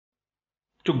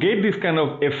To get this kind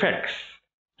of effects,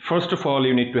 first of all,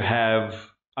 you need to have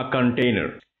a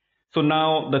container. So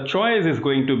now the choice is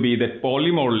going to be that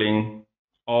polymodeling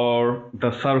or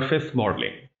the surface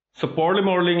modeling. So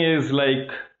polymodeling is like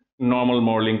normal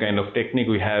modeling kind of technique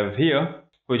we have here,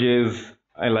 which is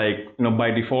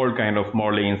by default kind of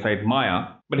modeling inside Maya.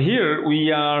 But here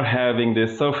we are having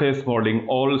this surface modeling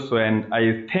also, and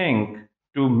I think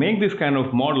to make this kind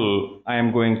of model, I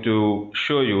am going to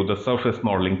show you the surface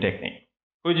modeling technique,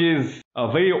 which is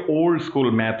a very old school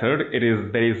method.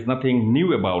 There is nothing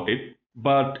new about it,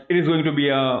 but it is going to be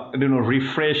a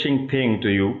refreshing thing to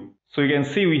you. So you can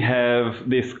see we have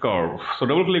this curve. So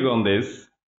double click on this.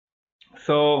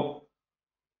 So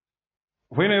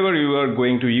whenever you are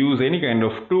going to use any kind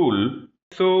of tool,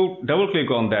 so double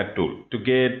click on that tool to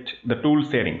get the tool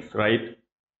settings, right?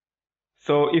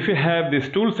 So if you have these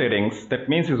tool settings, that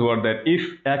means is what, that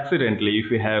if accidentally,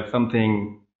 if you have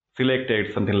something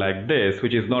selected, something like this,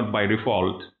 which is not by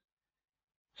default,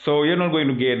 so you're not going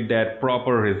to get that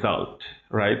proper result,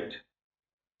 right?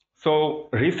 So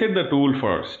reset the tool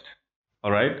first,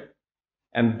 all right?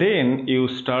 And then you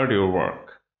start your work.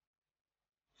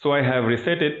 So I have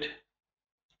reset it,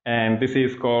 and this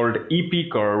is called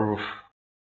EP curve.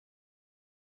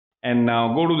 And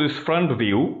now go to this front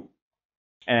view,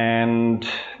 and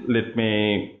let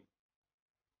me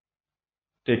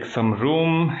take some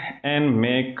room and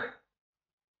make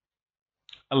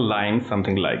a line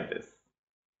something like this.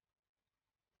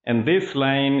 And this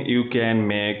line you can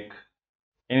make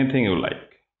anything you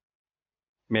like.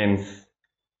 Means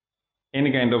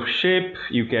any kind of shape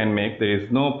you can make, there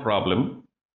is no problem.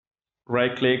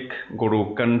 Right click, go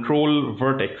to control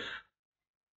vertex.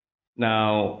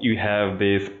 Now you have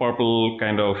this purple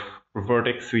kind of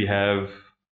vertex. We have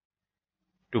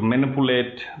to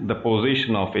manipulate the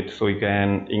position of it, so you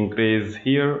can increase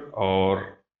here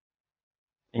or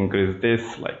increase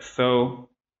this like so.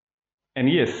 And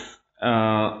yes,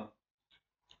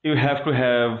 you have to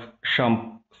have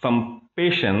some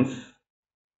patience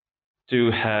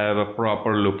to have a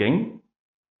proper looking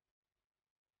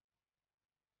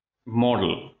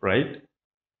model, right?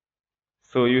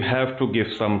 So you have to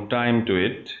give some time to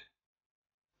it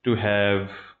to have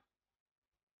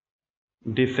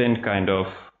decent kind of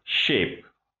shape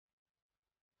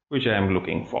which I am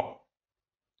looking for.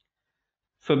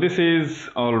 So this is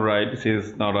all right. This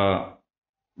is not a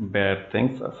bad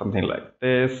thing, so something like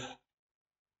this.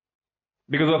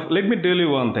 Because of, let me tell you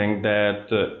one thing, that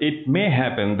it may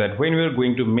happen that when we are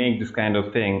going to make this kind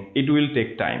of thing, it will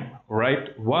take time,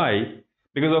 right? Why?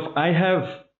 Because of I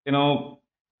have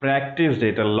practiced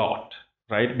it a lot,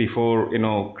 right? Before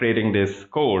creating this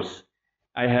course,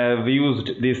 I have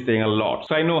used this thing a lot,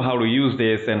 so I know how to use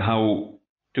this and how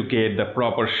to get the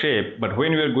proper shape. But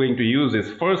when we are going to use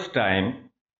this first time,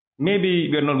 maybe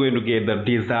we are not going to get the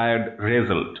desired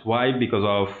result. Why? Because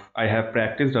of I have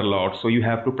practiced a lot, so you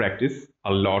have to practice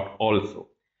a lot also.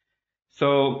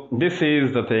 So this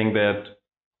is the thing, that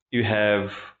you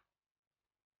have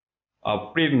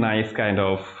a pretty nice kind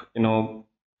of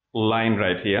line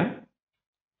right here.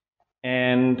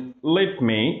 And let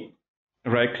me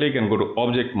right click and go to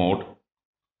object mode,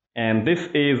 and this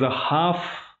is a half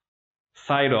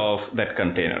side of that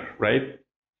container, right?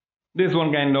 This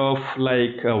one kind of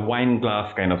like a wine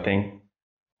glass kind of thing,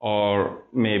 or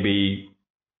maybe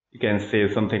you can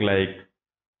say something like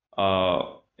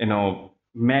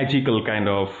magical kind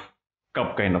of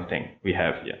cup kind of thing we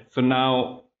have here. So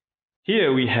now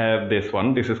here we have this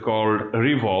one. This is called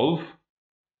revolve.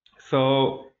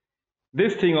 So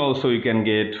this thing also you can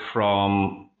get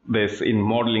from this in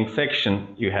modeling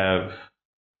section. You have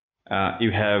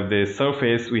this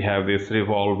surface, we have this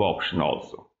revolve option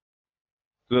also.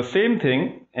 So the same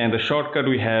thing, and the shortcut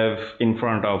we have in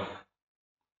front of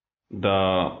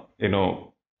the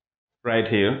right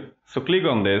here. So click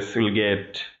on this, you'll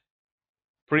get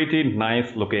pretty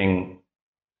nice looking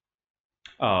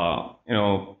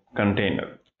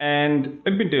container. And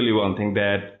let me tell you one thing,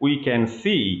 that we can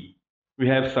see we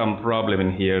have some problem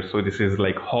in here. So this is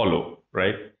like hollow,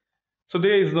 right? So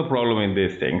there is no problem in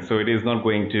this thing. So it is not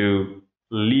going to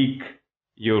leak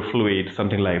your fluid,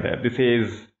 something like that. This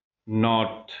is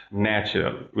not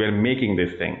natural. We are making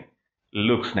this thing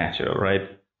looks natural,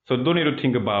 right? So don't need to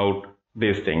think about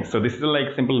these things. So this is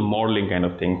like simple modeling kind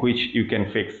of thing, which you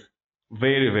can fix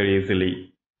very, very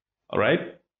easily. All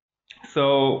right.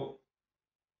 So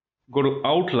go to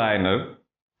outliner,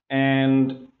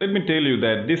 and let me tell you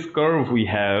that this curve we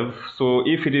have, so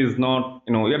if it is not,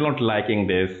 you're not liking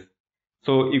this,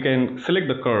 so you can select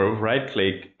the curve, right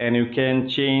click, and you can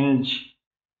change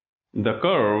the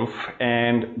curve,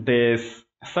 and this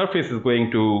surface is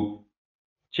going to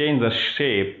change the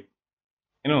shape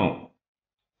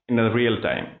in the real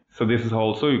time. So this is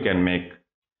also you can make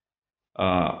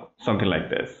something like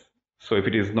this. So if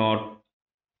it is not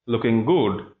looking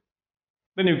good,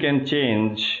 then you can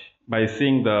change by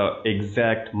seeing the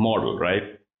exact model,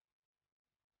 right?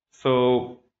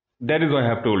 So that is why I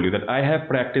have told you that I have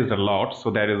practiced a lot.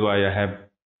 So that is why I have,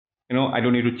 I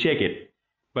don't need to check it.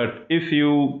 But if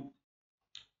you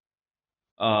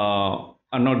are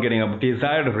not getting a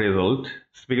desired result,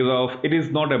 it's because of it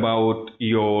is not about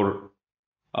your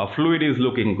fluid is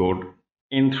looking good.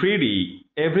 In 3D,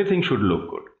 everything should look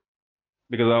good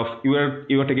because of you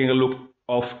are taking a look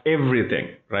of everything,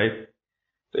 right?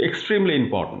 So extremely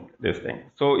important this thing.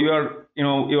 So you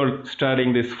are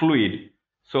studying this fluid.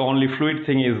 So only fluid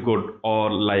thing is good,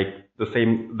 or like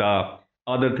the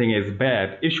other thing is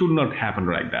bad. It should not happen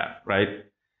like that, right?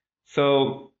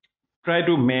 So try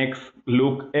to make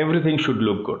everything should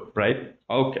look good, right?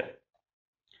 Okay.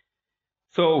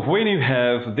 So when you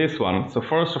have this one, so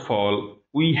first of all,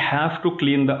 we have to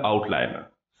clean the outliner.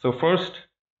 So first,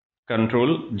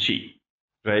 Control G,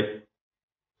 right?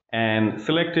 And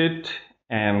select it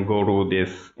and go to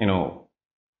this,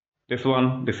 this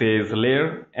one. This is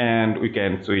layer, and we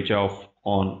can switch off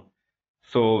on.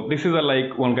 So this is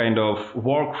like one kind of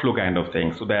workflow kind of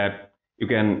thing, so that you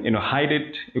can hide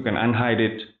it, you can unhide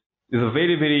it. It's a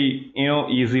very, very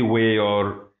easy way,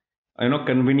 or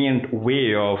convenient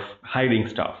way of hiding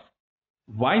stuff.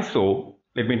 Why so?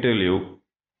 Let me tell you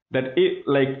that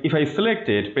if I select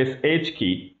it, press H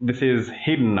key, this is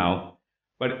hidden now.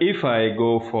 But if I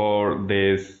go for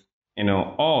this,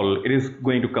 all, it is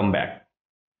going to come back.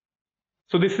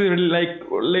 So this is really like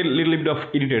a little bit of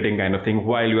irritating kind of thing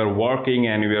while you are working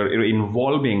and you are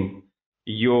involving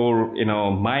your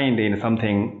mind in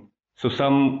something. So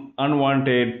some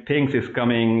unwanted things is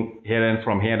coming here and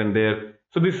from here and there.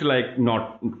 So this is like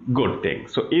not good thing.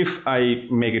 So if I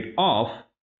make it off,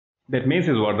 that means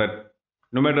is what, that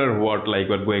no matter what, like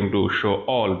we're going to show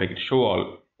all, make it show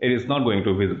all, it is not going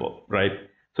to be visible, right?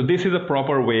 So this is a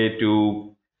proper way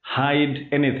to hide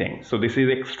anything. So this is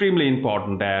extremely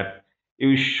important that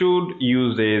you should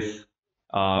use this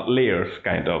layers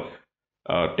kind of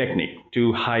technique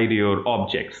to hide your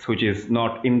objects, which is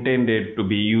not intended to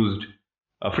be used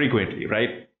frequently,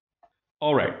 right?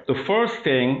 All right. The first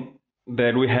thing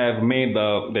that we have made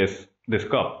this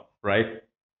cup, right?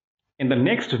 In the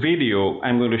next video,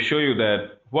 I'm going to show you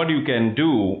that what you can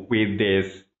do with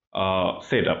this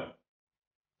setup.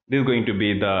 This is going to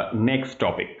be the next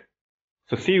topic.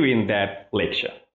 So see you in that lecture.